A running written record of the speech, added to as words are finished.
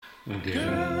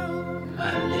Girl,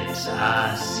 my lips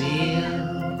are sealed.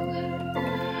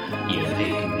 You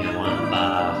make me want to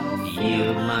barf.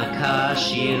 Yield my car,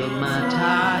 shield my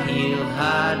tie, heel,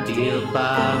 high deal,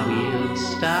 bar wheel,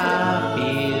 stop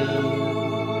you.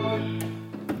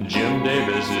 Jim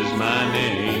Davis is my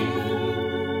name.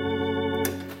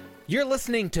 You're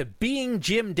listening to Being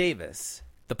Jim Davis,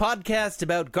 the podcast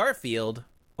about Garfield,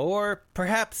 or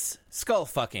perhaps skull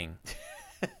fucking.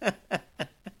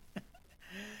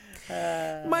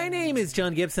 My name is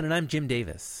John Gibson, and I'm Jim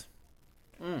Davis.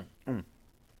 Hang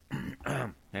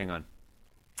on.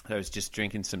 I was just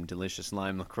drinking some delicious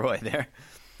lime LaCroix there.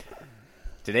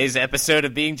 Today's episode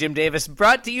of Being Jim Davis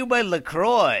brought to you by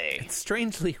LaCroix.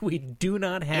 Strangely, we do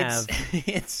not have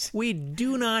we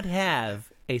do not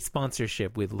have a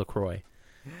sponsorship with LaCroix.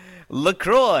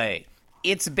 LaCroix.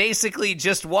 It's basically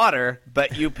just water,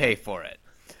 but you pay for it.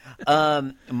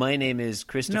 My name is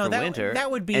Christopher Winter. That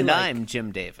would be, and like, I'm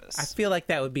Jim Davis. I feel like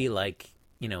that would be like,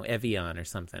 Evian or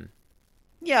something.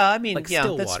 Yeah, I mean, like yeah,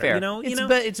 still that's water, fair.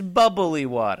 It's bubbly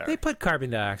water. They put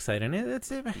carbon dioxide in it.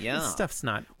 This stuff's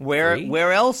not free.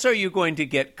 Where else are you going to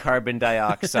get carbon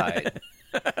dioxide?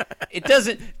 It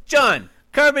doesn't, John.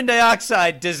 Carbon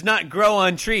dioxide does not grow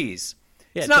on trees.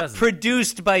 Yeah, it's not doesn't.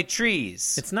 produced by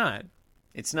trees. It's not.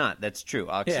 It's not. That's true.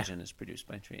 Oxygen is produced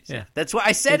by trees. Yeah. That's why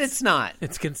I said it's not.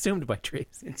 It's consumed by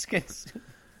trees.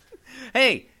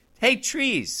 Hey,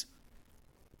 trees.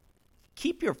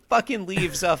 Keep your fucking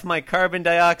leaves off my carbon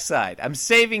dioxide. I'm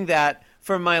saving that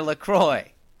for my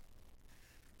LaCroix.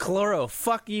 Chloro,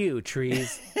 fuck you,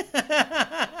 trees.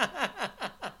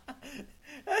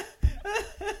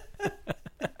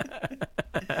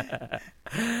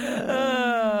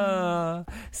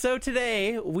 So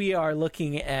today we are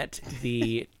looking at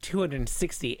the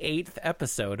 268th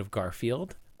episode of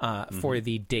Garfield for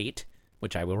the date,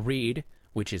 which I will read,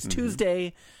 which is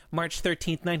Tuesday, March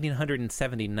 13th,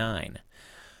 1979.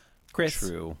 Chris,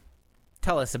 True.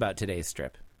 Tell us about today's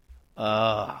strip.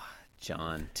 John,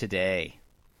 today.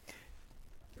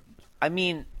 I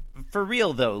mean, for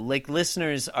real, though, like,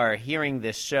 listeners are hearing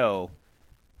this show,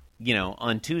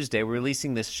 on Tuesday. We're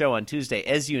releasing this show on Tuesday.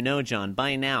 As you know, John,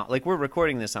 by now, like, we're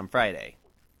recording this on Friday.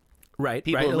 Right.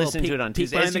 People right, listen to it on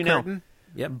Tuesday. As you know,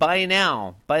 Yep. by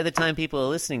now, by the time people are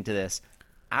listening to this,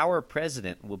 our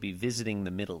president will be visiting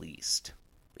the Middle East.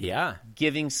 Yeah.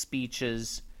 Giving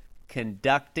speeches,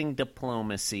 conducting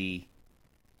diplomacy.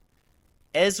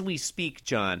 As we speak,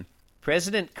 John,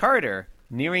 President Carter,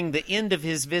 nearing the end of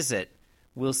his visit,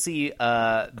 will see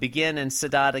Begin and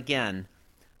Sadat again.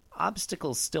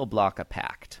 Obstacles still block a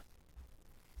pact.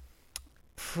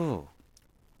 Phew.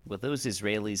 Will those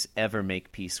Israelis ever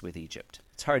make peace with Egypt?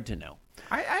 It's hard to know.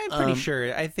 I'm pretty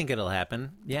sure. I think it'll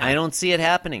happen. Yeah. I don't see it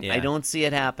happening. Yeah. I don't see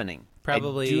it happening.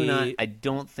 Probably. I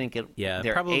don't think it. Yeah,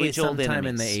 they're probably age-old sometime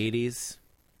enemies. in the 80s.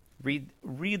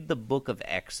 Read the book of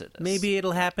Exodus. Maybe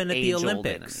it'll happen at the Age-old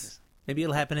Olympics. enemies. Maybe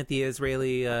it'll happen at the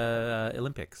Israeli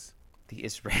Olympics. The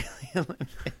Israeli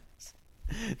Olympics.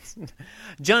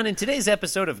 John, in today's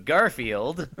episode of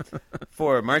Garfield,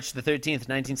 for March the 13th,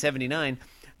 1979,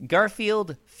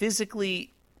 Garfield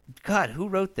physically... God, who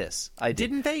wrote this? I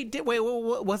did. Didn't they? Wait,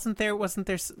 wasn't there?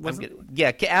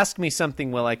 Ask me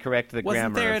something while I correct the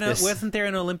grammar of this. Wasn't there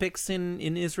an Olympics in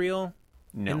Israel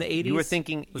No. in the 80s? You were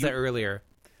thinking... Was that earlier?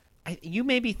 You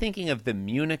may be thinking of the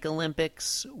Munich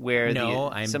Olympics, where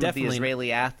some of the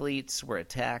Israeli athletes were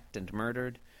attacked and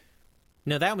murdered.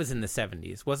 No, that was in the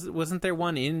 70s. Wasn't there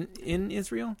one in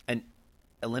Israel? An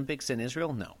Olympics in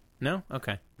Israel? No. No?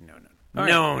 Okay. No. All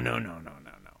No.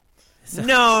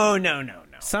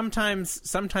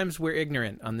 Sometimes we're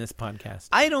ignorant on this podcast.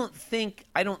 I don't think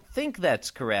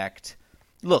that's correct.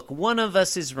 Look, one of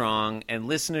us is wrong, and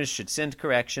listeners should send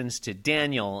corrections to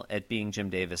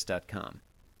Daniel@beingjimdavis.com.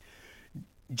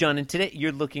 John, and today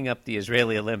you're looking up the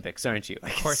Israeli Olympics, aren't you? I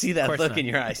can see that look in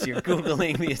your eyes. You're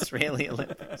Googling the Israeli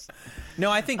Olympics.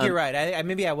 No, I think you're right.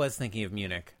 Maybe I was thinking of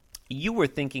Munich. You were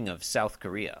thinking of South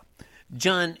Korea.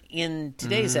 John, in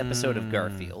today's episode of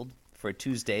Garfield, for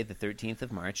Tuesday, the 13th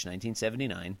of March,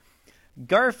 1979,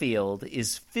 Garfield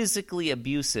is physically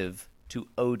abusive to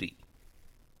Odie.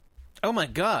 Oh, my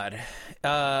God.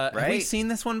 Have we Right? seen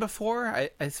this one before?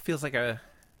 It feels like a...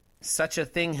 Such a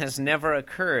thing has never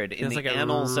occurred in the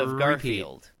annals of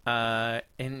Garfield.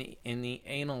 In the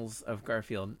annals of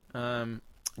Garfield.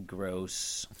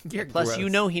 Gross. You're Plus, gross. you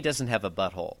know he doesn't have a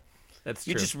butthole. That's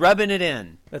true. You're just rubbing it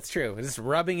in. That's true. Just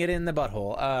rubbing it in the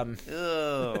butthole.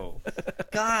 Oh.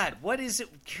 God, what is it?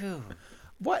 Phew.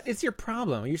 What is your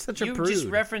problem? You're such a You're prude. just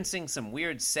referencing some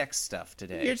weird sex stuff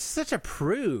today. You're such a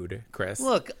prude, Chris.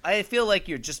 Look, I feel like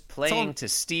you're just playing to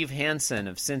Steve Hansen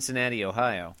of Cincinnati,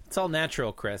 Ohio. It's all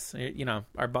natural, Chris. You know,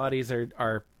 our bodies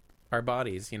are our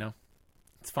bodies, you know.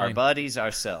 It's fine. Our bodies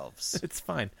ourselves. It's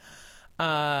fine.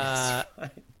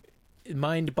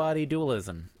 Mind-body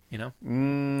dualism, you know?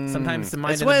 Sometimes the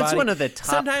mind and the body... It's one of the top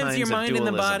sometimes kinds your mind of and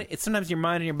the dualism. body... Sometimes your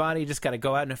mind and your body just got to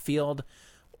go out in a field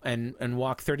and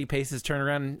walk 30 paces, turn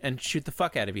around, and shoot the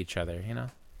fuck out of each other, you know?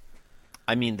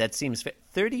 I mean, that seems...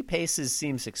 30 paces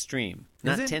seems extreme.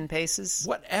 Not it? 10 paces?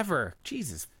 Whatever.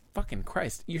 Jesus fucking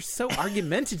Christ. You're so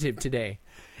argumentative today.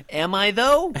 Am I,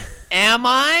 though? Am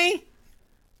I?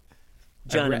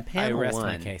 John, in I panel rest one...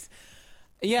 my case.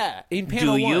 Yeah, in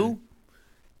panel Do one... you?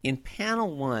 In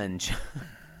panel one...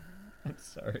 I'm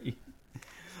sorry.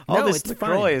 No, All this it's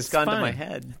LaCroix fine. has It's gone to fine. my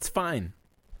head. It's fine.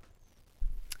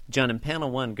 John, in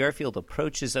panel one, Garfield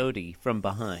approaches Odie from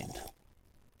behind.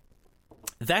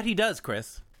 That he does,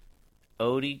 Chris.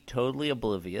 Odie, totally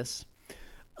oblivious.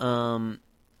 I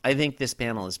think this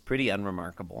panel is pretty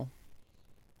unremarkable.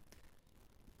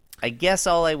 I guess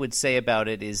all I would say about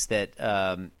it is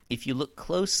that if you look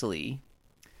closely,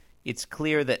 it's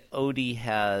clear that Odie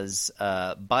has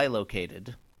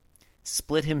bilocated,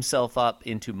 split himself up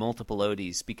into multiple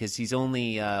Odies because he's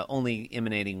only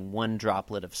emanating one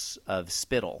droplet of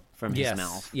spittle from his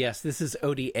mouth. Yes, this is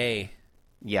ODA.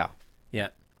 Yeah. Yeah.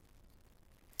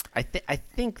 I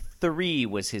think 3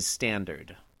 was his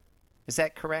standard. Is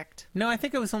that correct? No, I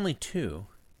think it was only 2.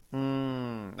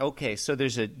 Okay, so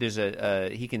there's a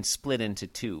he can split into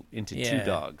two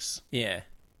dogs. Yeah.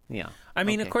 Yeah. I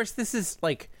mean, okay. of course, this is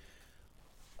like,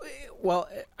 well,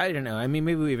 I don't know. I mean,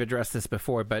 maybe we've addressed this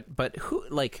before, but who,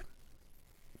 like,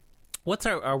 what's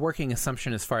our working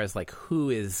assumption as far as like who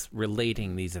is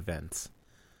relating these events?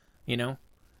 You know,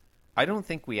 I don't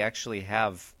think we actually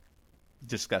have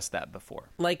discussed that before.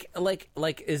 like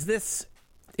is this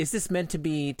meant to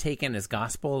be taken as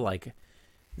gospel? Like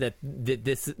that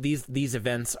these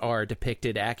events are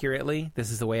depicted accurately. This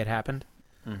is the way it happened.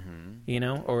 Mm-hmm. You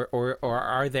know, or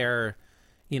are there,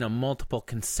 you know, multiple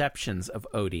conceptions of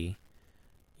Odie,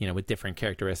 you know, with different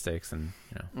characteristics and,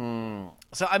 you know.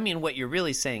 So, I mean, what you're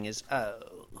really saying is,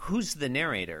 who's the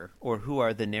narrator, or who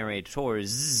are the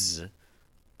narrators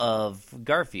of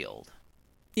Garfield?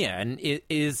 Yeah, and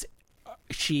is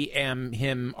she,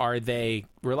 him, are they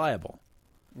reliable?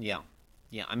 Yeah.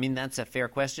 Yeah, I mean, that's a fair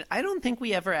question. I don't think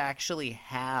we ever actually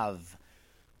have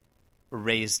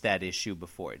raised that issue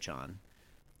before, John.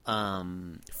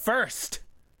 First!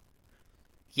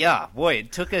 Yeah, boy,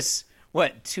 it took us,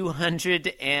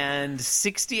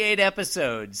 268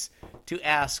 episodes to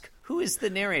ask, who is the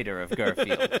narrator of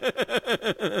Garfield?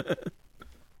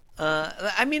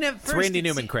 I mean, at first... It's Randy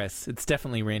Newman, Chris. It's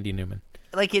definitely Randy Newman.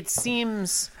 Like, it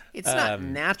seems... It's not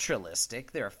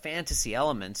naturalistic. There are fantasy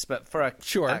elements, but for a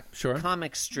Sure.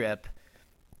 comic strip,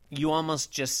 you almost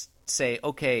just say,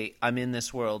 okay, I'm in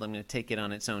this world. I'm going to take it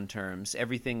on its own terms.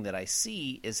 Everything that I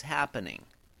see is happening.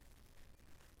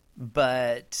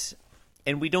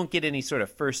 And we don't get any sort of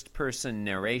first-person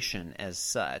narration as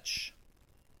such.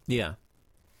 Yeah.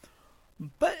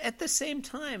 But at the same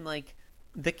time, like,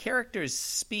 the characters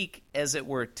speak, as it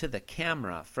were, to the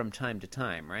camera from time to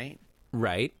time, right?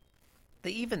 Right.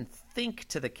 They even think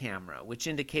to the camera, which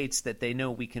indicates that they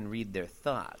know we can read their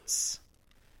thoughts.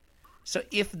 So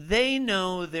if they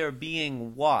know they're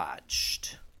being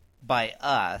watched by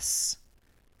us,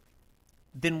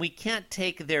 then we can't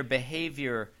take their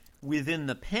behavior within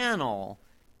the panel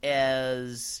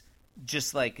as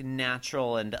just like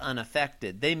natural and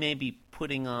unaffected. They may be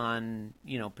putting on,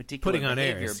 particular Putting on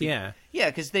behavior. airs, yeah. Yeah,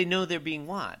 because they know they're being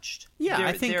watched. Yeah, They're-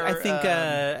 I think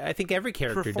every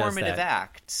character does performative that.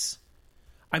 acts.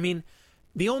 I mean,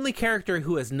 the only character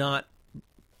who has not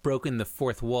broken the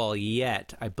fourth wall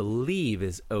yet, I believe,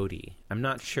 is Odie. I'm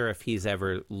not sure if he's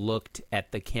ever looked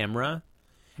at the camera.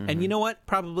 Mm-hmm. And you know what?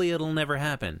 Probably it'll never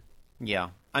happen. Yeah.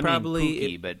 I Probably mean,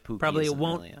 Pookie, it, but Pookie probably it isn't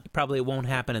won't. really Probably it won't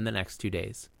happen in the next 2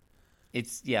 days.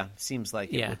 Seems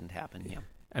like it Yeah. wouldn't happen, yeah.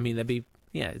 I mean,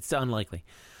 it's unlikely.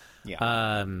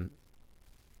 Yeah.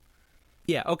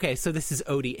 Yeah. Okay. So this is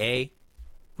ODA.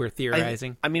 We're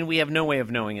theorizing. I mean, we have no way of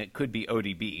knowing. It could be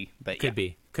ODB, but Could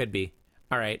be.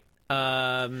 All right.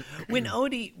 When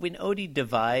Odie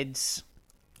divides,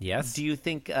 Yes. do you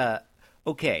think? When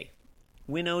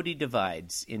Odie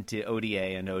divides into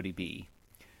ODA and ODB,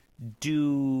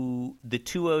 do the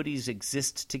two Odies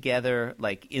exist together,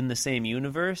 like in the same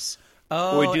universe?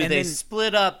 Oh, or do and they then-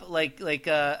 split up like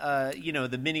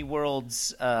the mini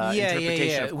worlds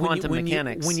interpretation of quantum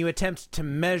mechanics? When you attempt to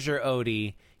measure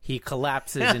Odie, he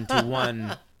collapses into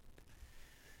one.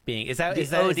 being. Is that The is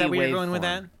that OD where you're going with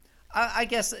that? waveform. I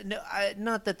guess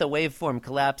not that the waveform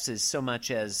collapses so much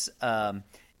as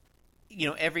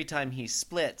every time he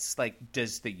splits, like,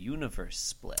 does the universe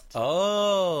split?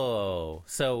 Oh,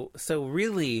 so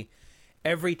really,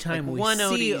 every time Like, we one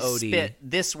see Odie Odie, spit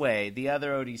this way, the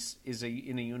other Odie is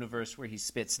in a universe where he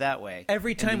spits that way.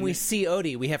 every time we see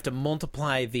Odie, we have to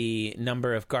multiply the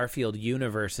number of Garfield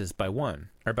universes by 1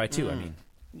 or by 2. I mean,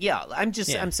 Yeah,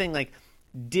 I'm saying, like,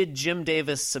 did Jim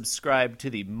Davis subscribe to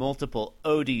the multiple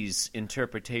Odies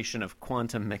interpretation of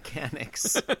quantum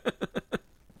mechanics?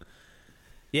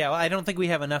 yeah. Well, I don't think we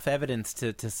have enough evidence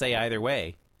to say either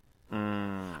way.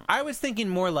 I was thinking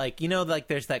more like, like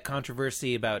there's that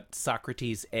controversy about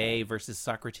Socrates A versus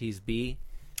Socrates B.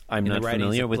 I'm In the not writings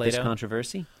familiar of with this Plato?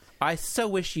 controversy. I so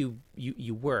wish you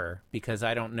were, because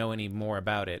I don't know any more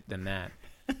about it than that.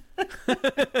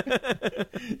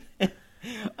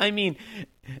 I mean,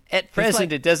 at present,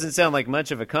 like- it doesn't sound like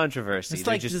much of a controversy. It's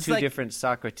They're like- just it's two like- different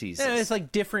Socrates. Yeah, it's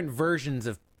like different versions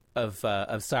of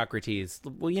Socrates.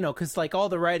 Well, because like all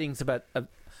the writings about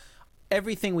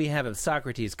everything we have of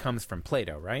Socrates comes from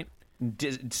Plato, right?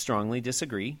 Strongly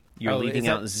disagree. You're Oh, leaving is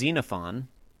that- out Xenophon.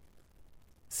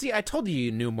 See, I told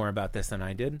you knew more about this than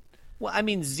I did. Well, I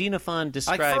mean, Xenophon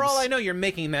describes... Like for all I know, you're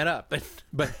making that up,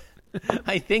 but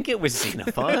I think it was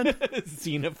Xenophon.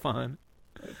 Xenophon.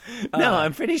 No,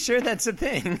 I'm pretty sure that's a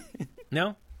thing.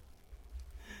 No.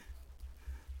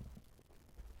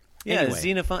 Yeah,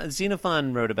 Anyway.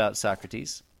 Xenophon wrote about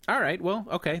Socrates. All right. Well,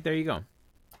 okay. There you go.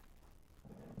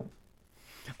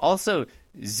 Also,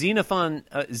 Xenophon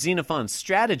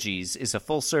Strategies is a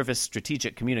full-service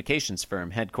strategic communications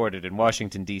firm headquartered in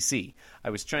Washington, D.C. I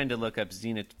was trying to look up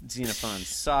Xenophon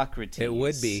Socrates. It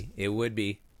would be. It would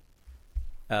be.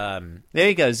 There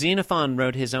you go. Xenophon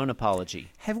wrote his own apology.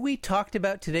 Have we talked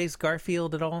about today's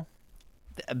Garfield at all?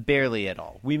 Barely at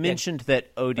all. We mentioned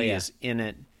that Odie yeah. is in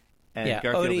it, and Yeah,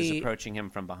 Garfield is Odie- approaching him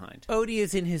from behind. Odie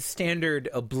is in his standard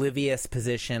oblivious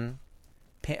position,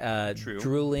 True.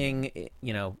 drooling,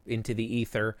 into the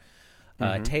ether,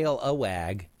 tail a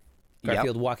wag. Yep.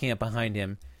 Garfield walking up behind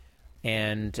him,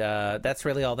 and that's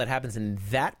really all that happens in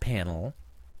that panel.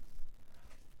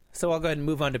 So I'll go ahead and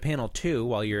move on to panel 2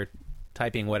 while you're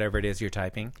typing whatever it is you're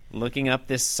typing. Looking up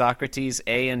this Socrates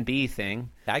A and B thing.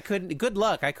 I couldn't. Good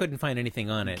luck. I couldn't find anything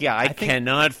on it. Yeah, I think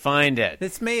cannot find it.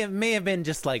 This may have been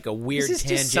just like a weird This is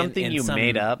tangent. just something in you some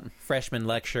made up. Freshman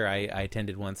lecture I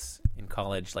attended once in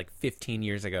college, like 15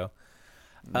 years ago.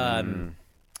 How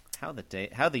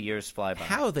the years fly by.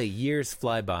 How the years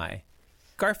fly by.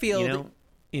 Garfield.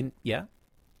 Yeah.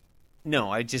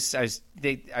 No,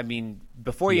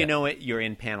 before you Yeah. know it, you're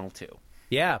in panel 2.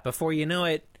 Yeah. Before you know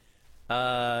it,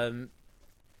 some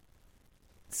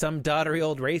doddery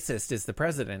old racist is the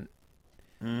president.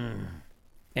 And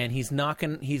he's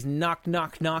knocking on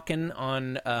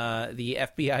the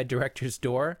FBI director's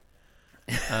door.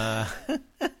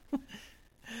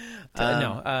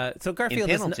 So Garfield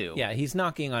in panel is 2. Yeah, he's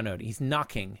knocking on Odie. He's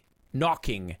knocking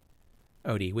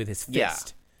Odie with his Yeah.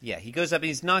 fist. Yeah, he goes up and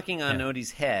he's knocking on Yeah.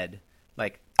 Odie's head,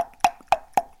 like...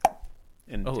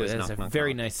 And Oh, goes that's knock, a knock,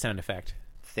 very knock. nice sound effect.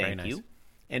 Very Thank nice. you.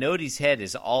 And Odie's head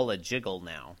is all a jiggle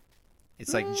now.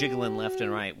 It's like jiggling left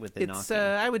and right with the It's knocking.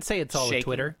 I would say it's all a Shaking.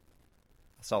 Twitter.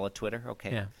 It's all a Twitter?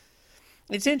 Okay. Yeah.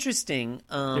 It's interesting.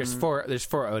 There's four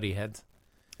Odie heads,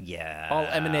 Yeah. all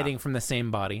emanating from the same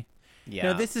body.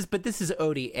 Yeah. No, this is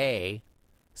Odie A.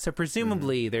 So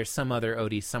presumably there's some other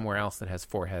Odie somewhere else that has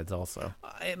 4 heads also.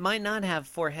 It might not have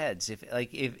 4 heads.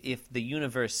 If the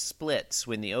universe splits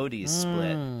when the Odies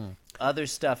split, other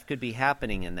stuff could be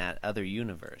happening in that other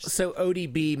universe. So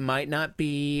Odie B might not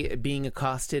be being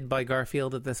accosted by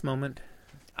Garfield at this moment.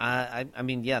 I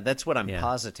mean, yeah, that's what I'm Yeah.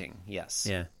 positing. Yes.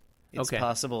 Yeah. It's Okay.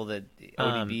 possible that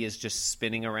ODB is just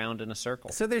spinning around in a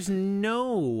circle. So there's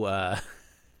no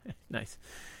nice.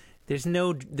 There's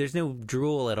no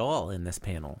drool at all in this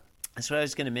panel. That's what I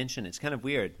was going to mention. It's kind of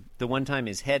weird. The one time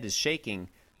his head is shaking,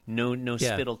 no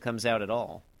Yeah. spittle comes out at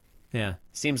all. Yeah.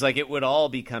 Seems like it would all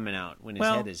be coming out when his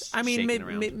Well, head is I mean, shaking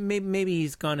around. maybe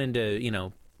he's gone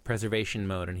into preservation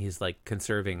mode and he's like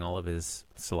conserving all of his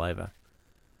saliva.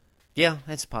 Yeah,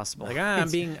 that's possible. Like, I'm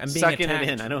It's being sucking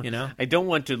attacked, it in. you know? I don't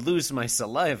want to lose my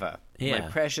saliva, my Yeah.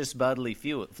 precious bodily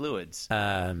fluids.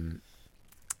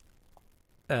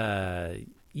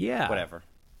 Yeah. Whatever.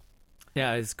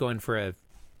 Yeah, I was going for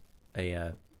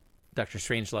a Dr.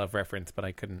 Strangelove reference, but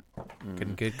I couldn't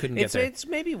get there. It's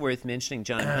maybe worth mentioning,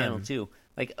 John, in panel too.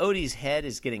 Like Odie's head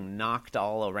is getting knocked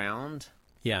all around.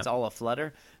 Yeah. It's all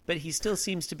aflutter, but he still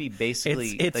seems to be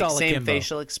basically It's like all same akimbo.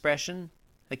 facial expression.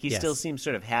 Like he Yes. still seems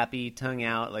sort of happy, tongue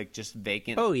out, like just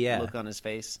vacant Oh, yeah. look on his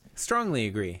face. Strongly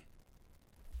agree.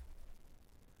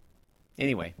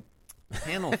 Anyway,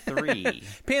 panel 3.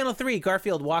 Panel 3,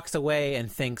 Garfield walks away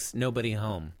and thinks nobody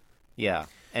home. Yeah,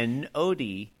 and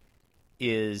Odie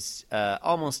is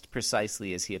almost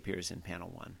precisely as he appears in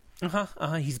panel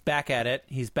 1. He's back at it.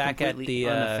 He's back Completely at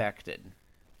the unaffected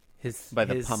by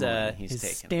the his, pummeling he's his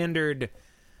taken. standard,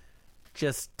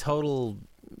 just total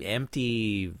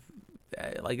empty.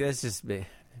 Like there's just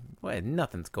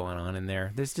nothing's going on in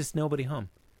there. There's just nobody home.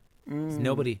 There's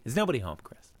nobody home,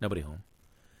 Chris. Nobody home.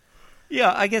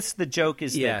 Yeah, I guess the joke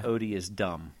is that Odie is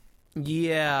dumb.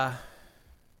 Yeah.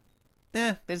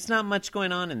 There's not much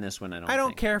going on in this one, I don't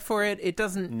think. care for it. It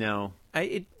doesn't. No.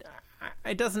 It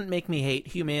doesn't make me hate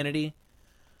humanity.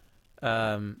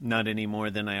 Not any more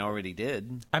than I already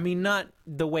did. I mean, not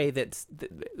the way that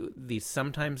these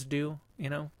sometimes do, you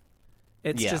know?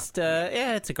 It's just,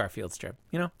 it's a Garfield strip.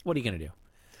 You know? What are you going to do?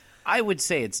 I would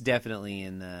say it's definitely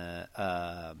in the,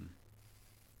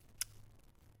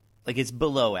 it's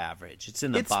below average. It's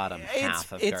in the bottom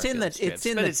half of Garfield strips.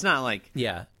 But it's not like...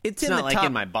 Yeah. It's not like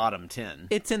in my bottom 10.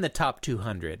 It's in the top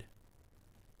 200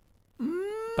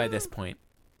 by this point.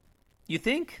 You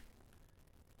think?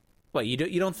 What, you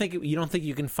don't think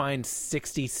you can find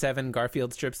 67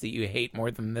 Garfield strips that you hate more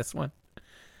than this one?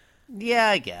 Yeah,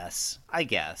 I guess.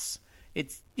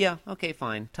 It's okay,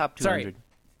 fine. Top 200. Sorry.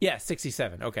 Yeah,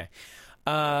 67. Okay.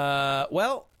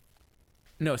 Well,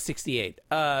 no, 68.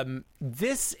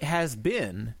 This has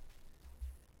been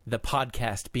the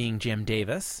podcast Being Jim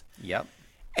Davis. Yep.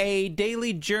 A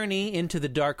daily journey into the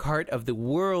dark heart of the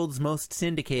world's most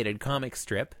syndicated comic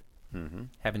strip. Mm-hmm.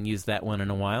 Haven't used that one in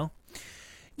a while.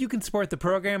 You can support the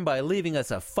program by leaving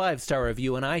us a 5-star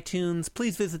review on iTunes.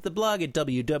 Please visit the blog at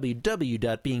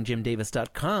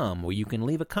www.beingjimdavis.com, where you can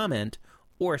leave a comment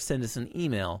or send us an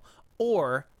email,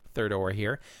 or, third or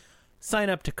here, sign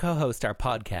up to co-host our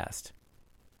podcast.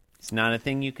 It's not a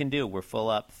thing you can do. We're full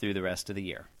up through the rest of the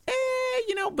year.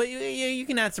 But you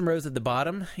can add some rows at the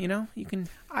bottom, you know? You can.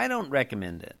 I don't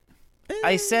recommend it.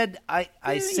 I said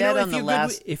on the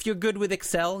last... if you're good with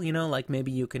Excel, you know, like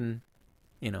maybe you can,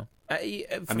 you know...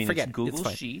 forget it's Google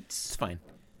it's Sheets. It's fine.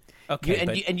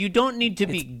 Okay, and you don't need to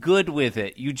be good with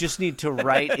it. You just need to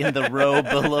write in the row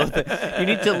below you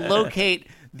need to locate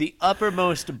the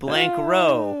uppermost blank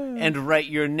row and write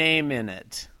your name in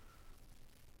it.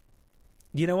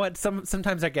 You know what?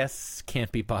 Sometimes our guests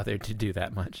can't be bothered to do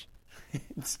that much.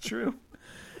 It's true.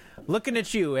 Looking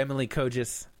at you, Emily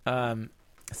Kogis. So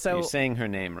you're saying her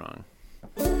name wrong.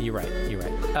 You're right.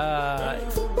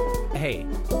 Hey.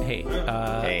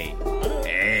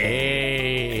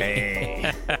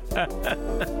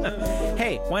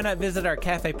 Hey, why not visit our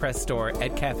Cafe Press store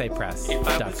at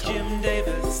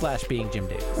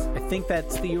cafepress.com/beingjimdavis. I think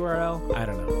that's the URL. I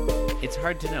don't know. It's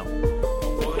hard to know.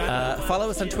 Follow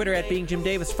us on Twitter at Being Jim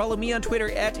Davis. Follow me on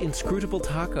Twitter at Inscrutable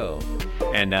Taco.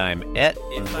 And I'm at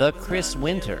the Chris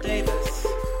Winter.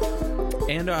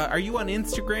 And are you on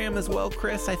Instagram as well,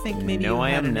 Chris? I think maybe no, you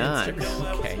I had am an not.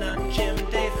 Instagram. Okay.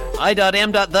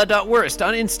 I.am.the.worst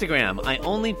on Instagram. I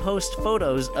only post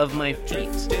photos of my feet.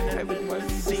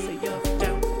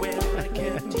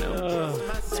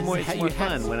 It's more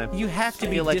fun when I you have to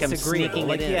feel be like I'm sneaking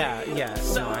it in. Yeah.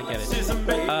 No, I get it.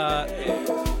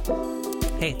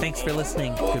 Hey, thanks for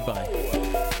listening. Goodbye.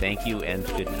 Thank you and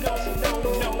good night.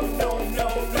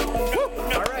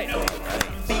 All right.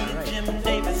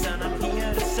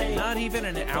 Not even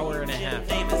an hour and a half.